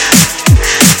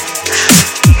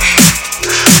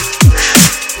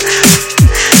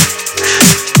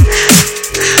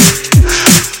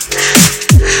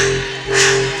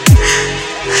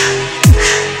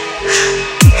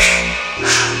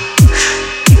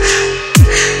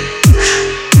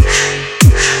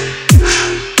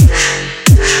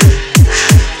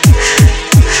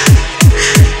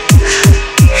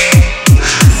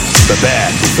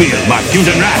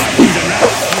fusion rap.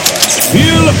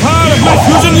 Feel a part of my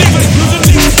fusion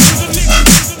liquid.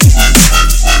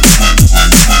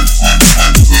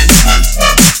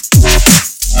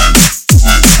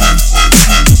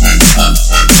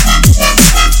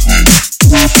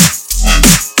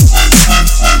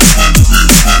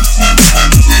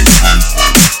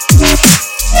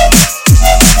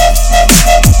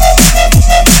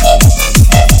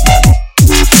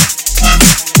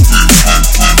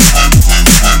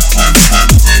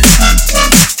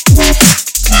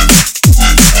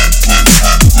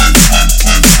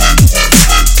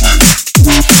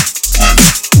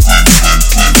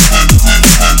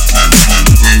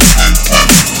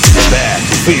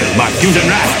 Feel my fusion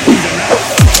rap.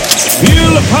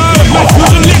 Feel a part of my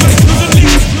fusion liquid.